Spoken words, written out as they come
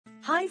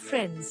Hi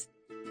friends!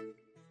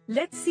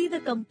 Let's see the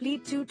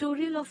complete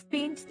tutorial of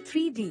Paint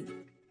 3D.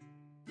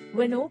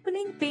 When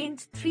opening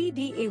Paint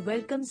 3D, a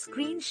welcome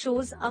screen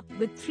shows up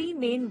with three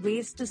main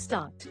ways to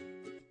start.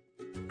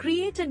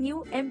 Create a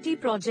new empty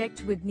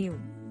project with New.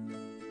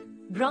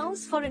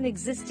 Browse for an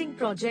existing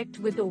project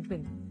with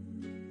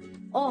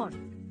Open. Or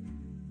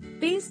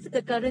paste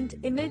the current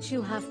image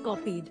you have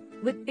copied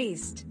with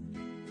Paste.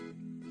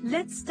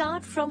 Let's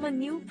start from a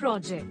new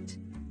project.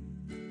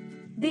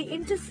 The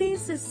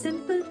interface is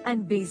simple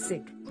and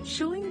basic,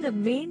 showing the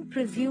main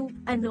preview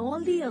and all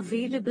the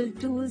available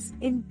tools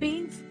in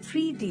Paint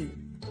 3D.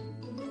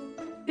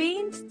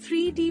 Paint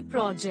 3D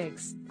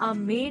projects are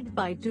made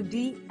by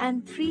 2D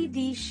and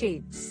 3D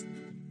shapes.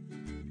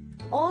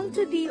 All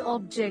 2D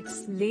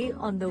objects lay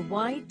on the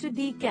white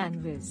 2D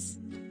canvas,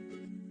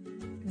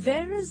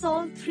 whereas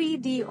all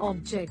 3D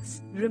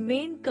objects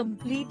remain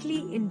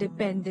completely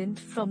independent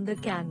from the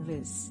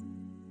canvas.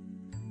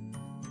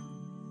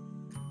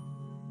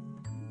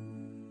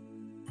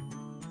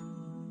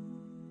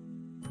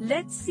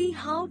 Let's see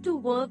how to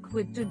work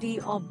with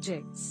 2D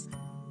objects.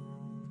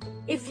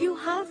 If you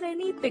have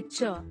any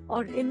picture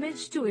or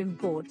image to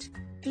import,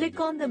 click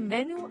on the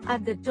menu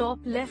at the top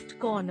left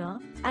corner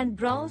and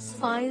browse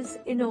Files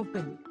in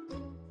Open.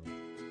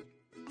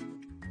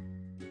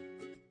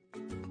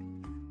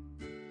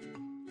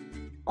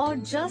 Or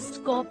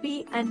just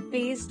copy and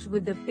paste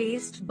with the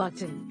Paste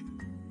button.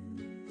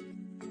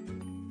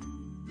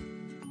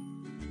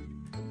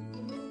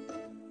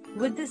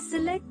 With the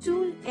Select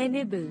tool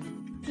enabled,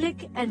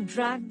 click and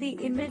drag the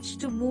image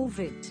to move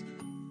it.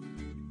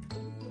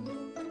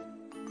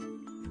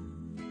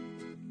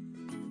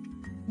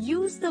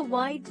 Use the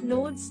white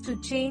nodes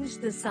to change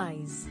the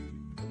size.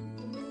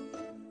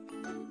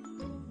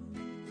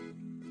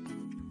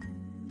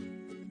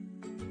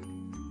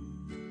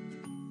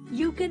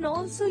 You can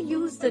also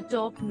use the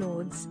top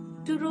nodes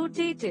to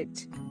rotate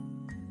it.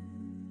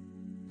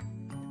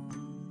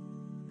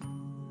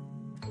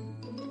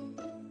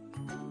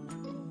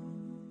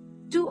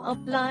 To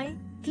apply,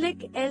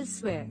 click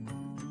elsewhere.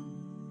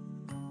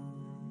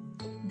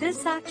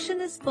 This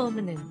action is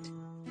permanent.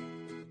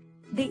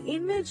 The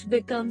image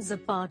becomes a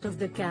part of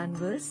the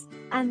canvas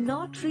and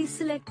not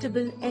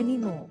reselectable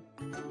anymore.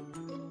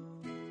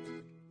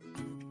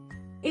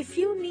 If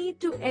you need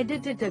to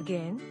edit it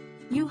again,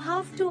 you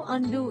have to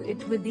undo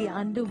it with the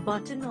Undo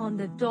button on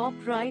the top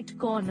right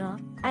corner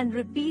and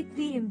repeat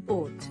the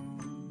import.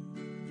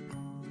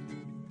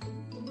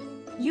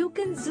 You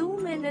can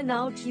zoom in and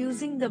out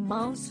using the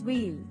mouse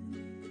wheel.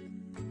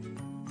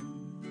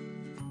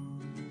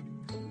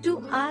 To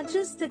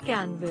adjust the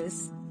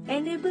canvas,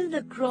 enable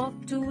the crop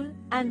tool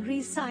and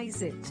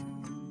resize it.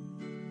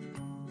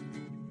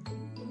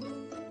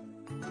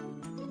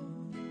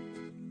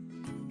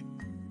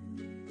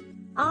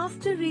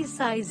 After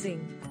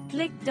resizing,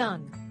 click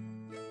Done.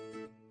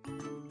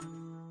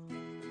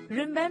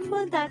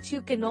 Remember that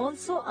you can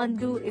also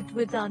undo it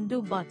with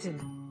Undo button.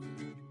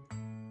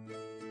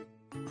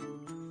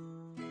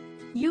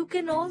 You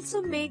can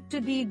also make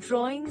 2D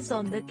drawings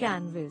on the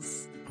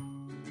canvas.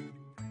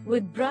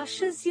 With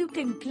brushes you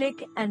can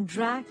click and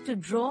drag to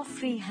draw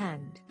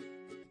freehand.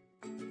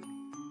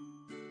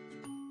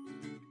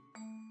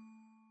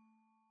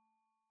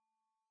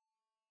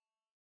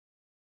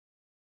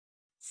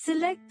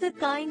 Select the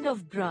kind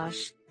of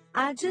brush,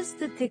 adjust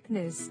the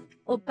thickness,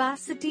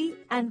 opacity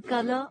and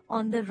color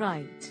on the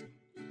right.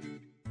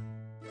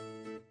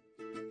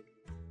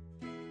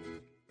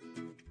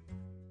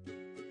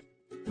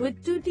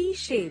 With 2D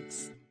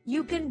shapes,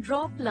 you can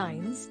drop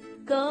lines,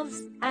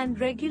 curves and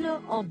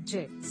regular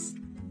objects.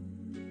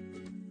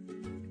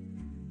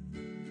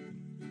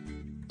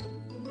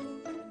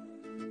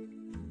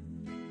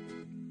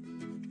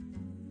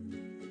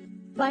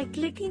 By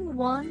clicking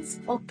once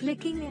or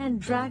clicking and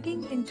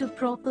dragging into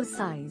proper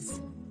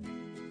size.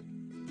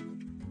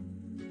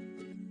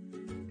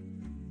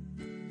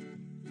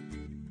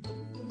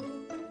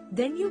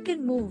 Then you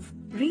can move,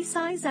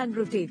 resize and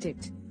rotate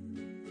it.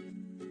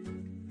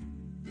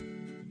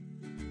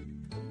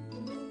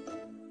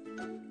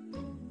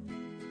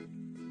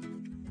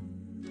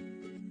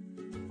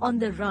 On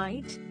the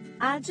right,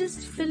 adjust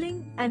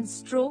filling and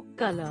stroke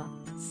color,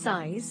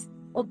 size,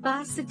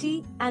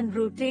 opacity and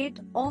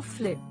rotate or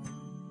flip.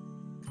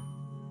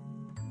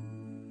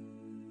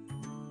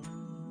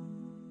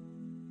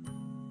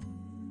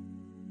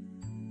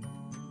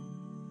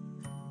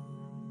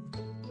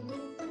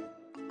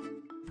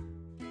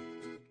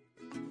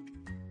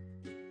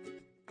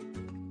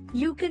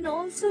 You can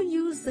also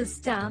use the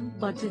Stamp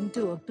button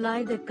to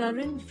apply the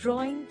current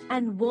drawing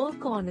and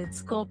work on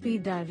its copy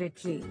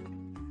directly.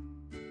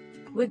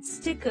 With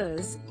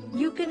stickers,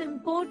 you can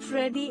import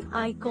ready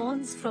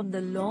icons from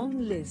the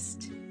long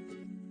list.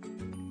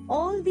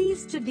 All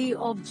these 2D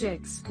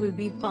objects will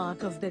be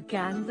part of the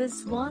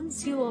canvas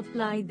once you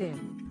apply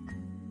them.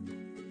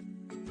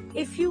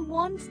 If you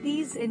want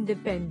these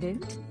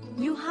independent,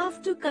 you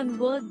have to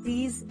convert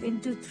these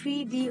into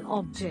 3D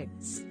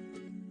objects.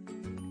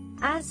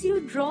 As you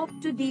drop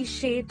 2D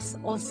shapes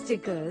or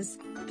stickers,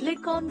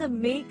 click on the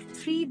Make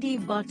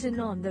 3D button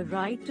on the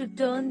right to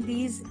turn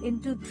these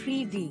into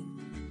 3D.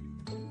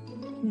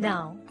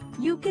 Now,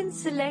 you can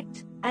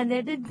select and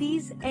edit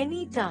these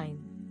anytime.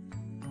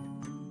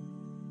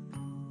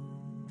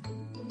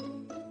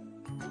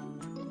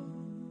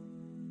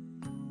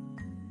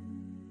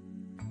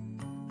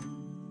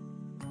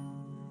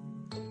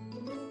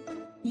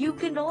 You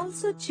can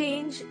also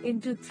change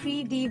into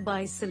 3D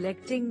by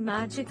selecting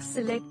Magic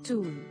Select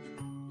tool.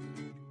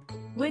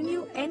 When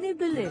you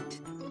enable it,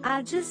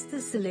 adjust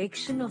the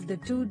selection of the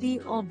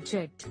 2D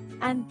object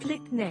and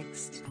click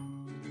Next.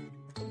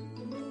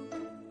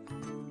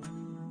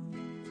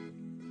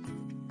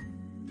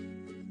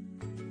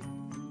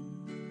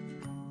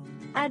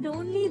 Add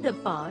only the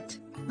part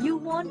you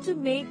want to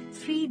make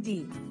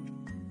 3D.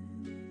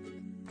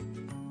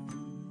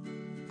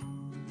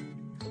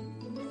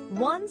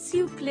 Once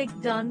you click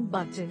Done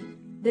button,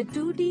 the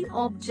 2D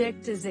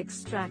object is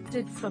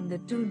extracted from the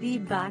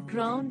 2D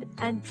background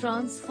and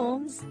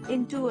transforms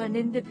into an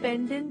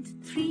independent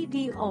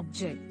 3D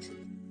object.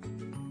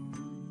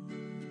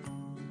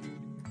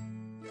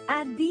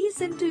 Add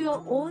these into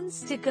your own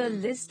sticker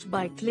list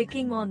by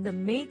clicking on the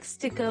Make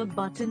Sticker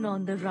button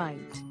on the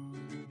right.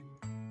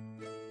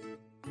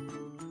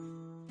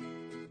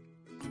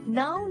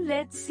 Now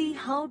let's see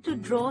how to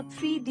draw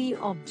 3D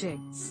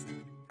objects.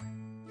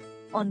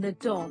 On the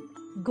top,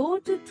 go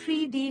to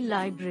 3D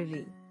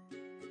Library.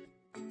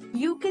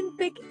 You can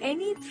pick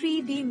any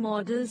 3D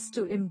models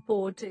to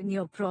import in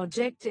your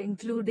project,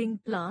 including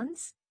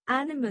plants,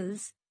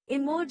 animals,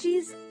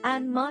 emojis,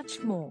 and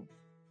much more.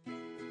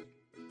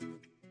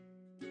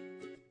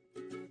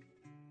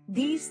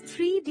 These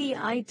 3D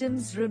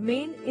items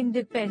remain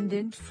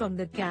independent from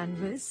the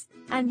canvas,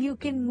 and you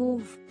can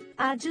move,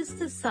 adjust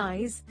the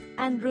size,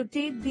 and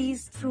rotate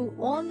these through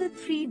all the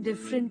 3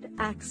 different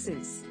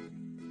axes.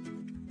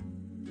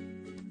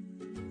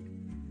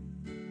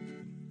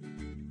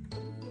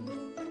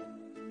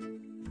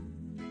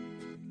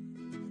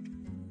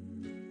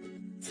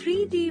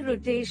 "3D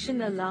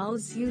rotation"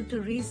 allows you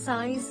to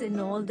resize in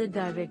all the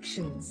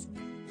directions.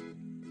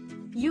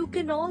 You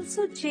can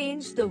also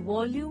change the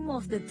volume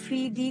of the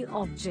 3D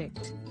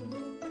object.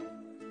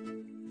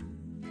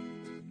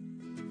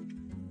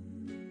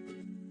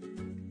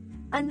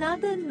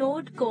 Another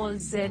node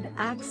called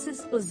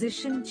Z-axis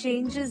position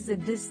changes the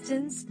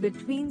distance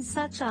between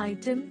such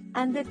item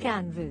and the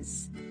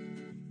canvas.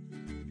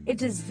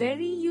 It is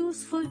very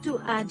useful to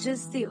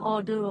adjust the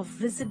order of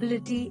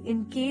visibility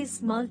in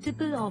case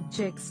multiple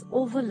objects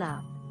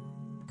overlap.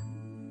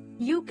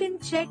 You can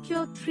check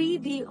your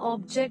 3D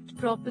object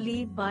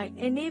properly by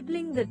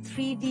enabling the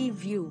 3D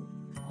view,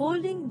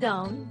 holding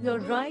down your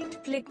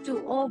right click to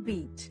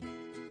orbit.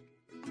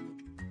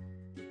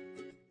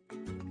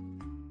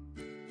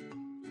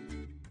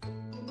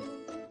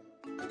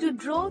 To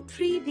draw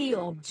 3D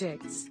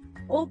objects,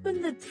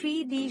 open the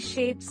 3D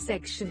Shapes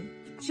section,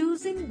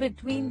 choosing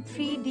between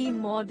 3D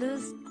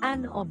models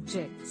and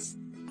objects.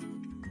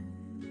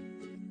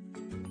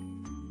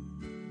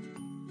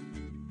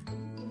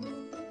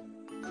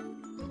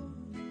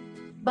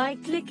 By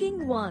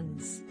clicking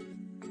once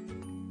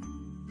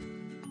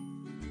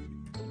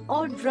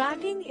or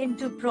dragging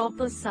into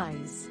proper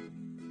size,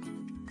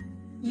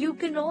 you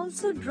can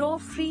also draw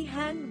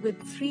freehand with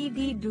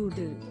 3D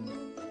Doodle.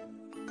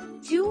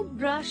 Tube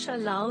brush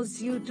allows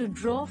you to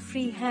draw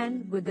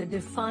freehand with a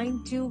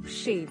defined tube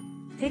shape,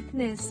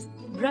 thickness,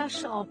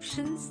 brush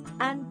options,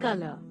 and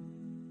color.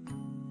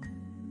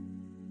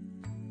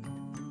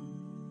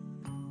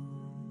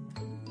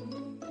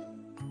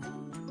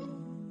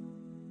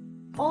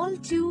 All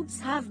tubes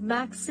have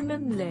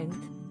maximum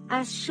length,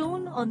 as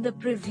shown on the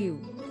preview.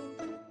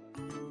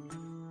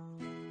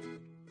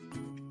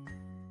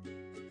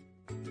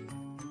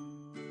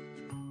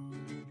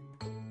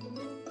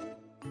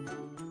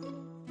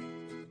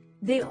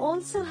 They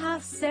also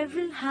have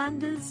several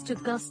handles to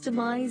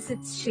customize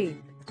its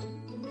shape.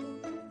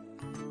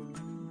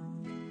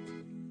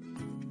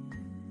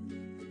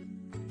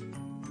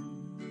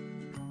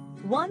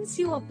 Once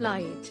you apply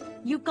it,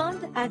 you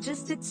can't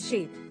adjust its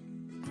shape.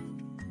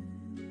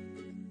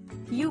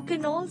 You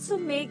can also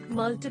make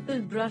multiple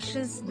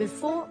brushes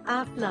before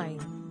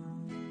applying.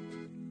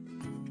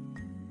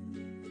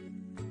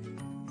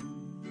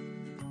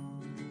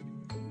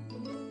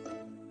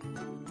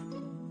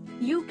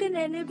 You can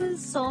enable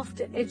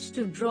Soft Edge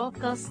to draw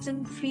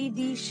custom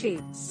 3D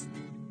shapes.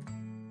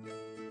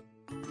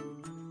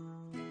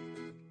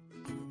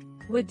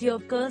 With your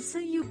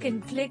cursor, you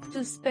can click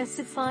to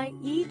specify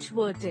each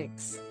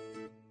vertex,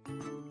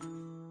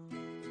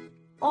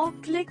 or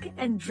click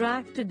and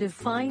drag to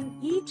define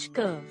each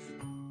curve.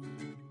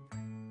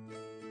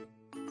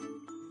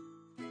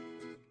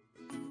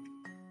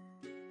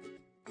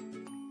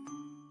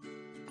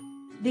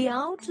 The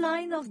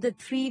outline of the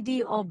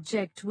 3D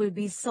object will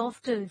be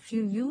softer if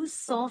you use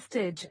Soft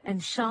Edge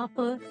and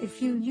sharper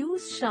if you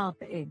use Sharp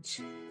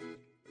Edge.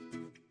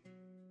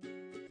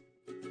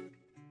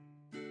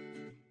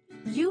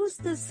 Use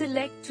the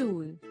Select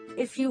tool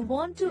if you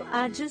want to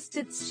adjust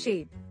its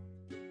shape.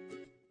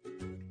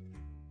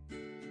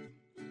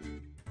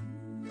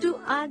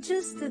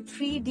 adjust the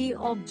 3D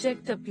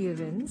object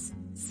appearance,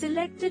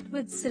 select it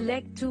with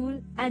Select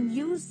tool and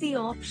use the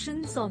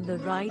options on the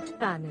right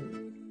panel.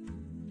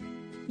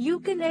 You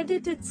can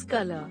edit its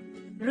color,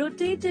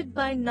 rotate it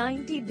by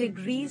 90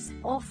 degrees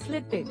or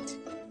flip it.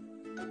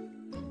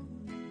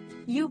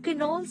 You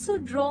can also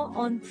draw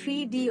on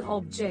 3D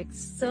objects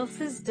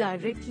surface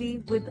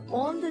directly with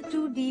all the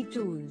 2D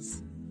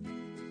tools.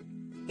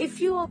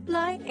 If you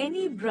apply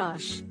any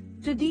brush,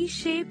 2D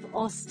shape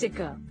or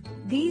sticker,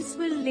 these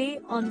will lay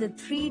on the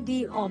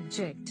 3D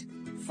object,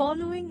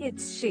 following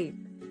its shape.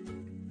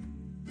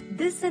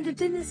 This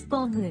editing is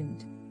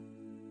permanent.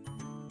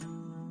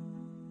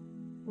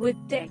 With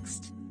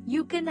text,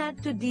 you can add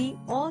 2D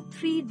or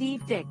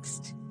 3D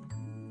text.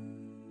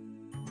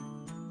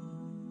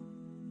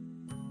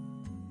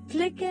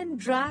 Click and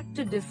drag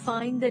to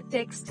define the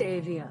text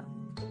area,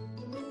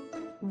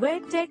 where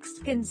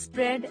text can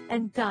spread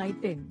and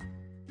type in.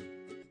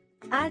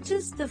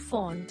 Adjust the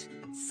font,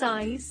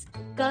 size,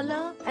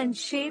 color and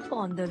shape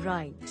on the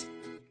right.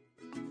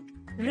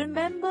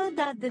 Remember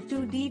that the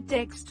 2D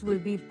text will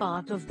be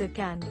part of the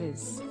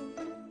canvas,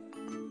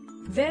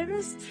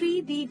 whereas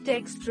 3D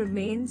text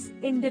remains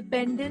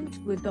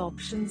independent with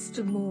options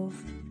to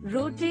move,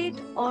 rotate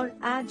or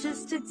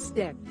adjust its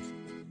depth.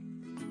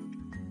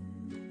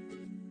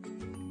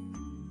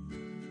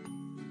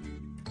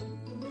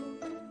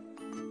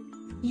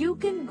 You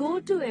can go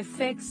to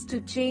Effects to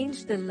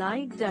change the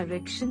light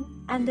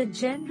direction and the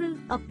general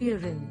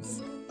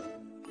appearance.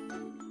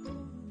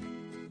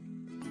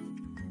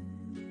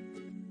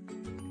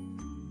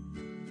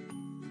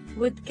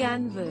 With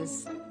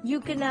Canvas,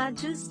 you can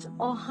adjust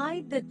or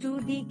hide the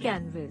 2D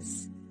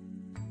canvas.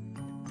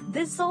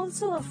 This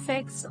also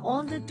affects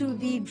all the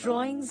 2D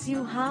drawings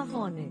you have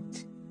on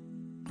it.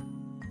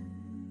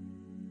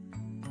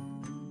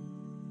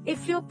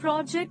 If your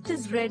project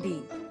is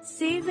ready,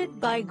 save it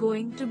by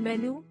going to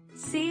Menu,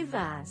 Save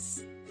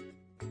As.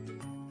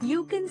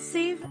 You can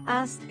save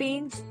as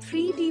Paint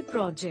 3D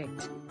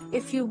project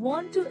if you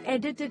want to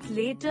edit it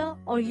later,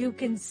 or you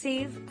can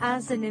save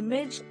as an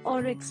image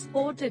or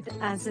export it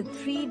as a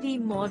 3D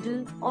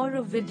model or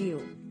a video.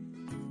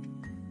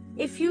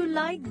 If you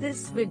like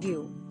this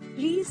video,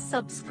 please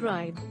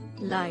subscribe,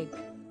 like,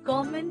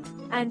 comment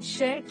and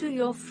share to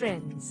your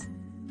friends.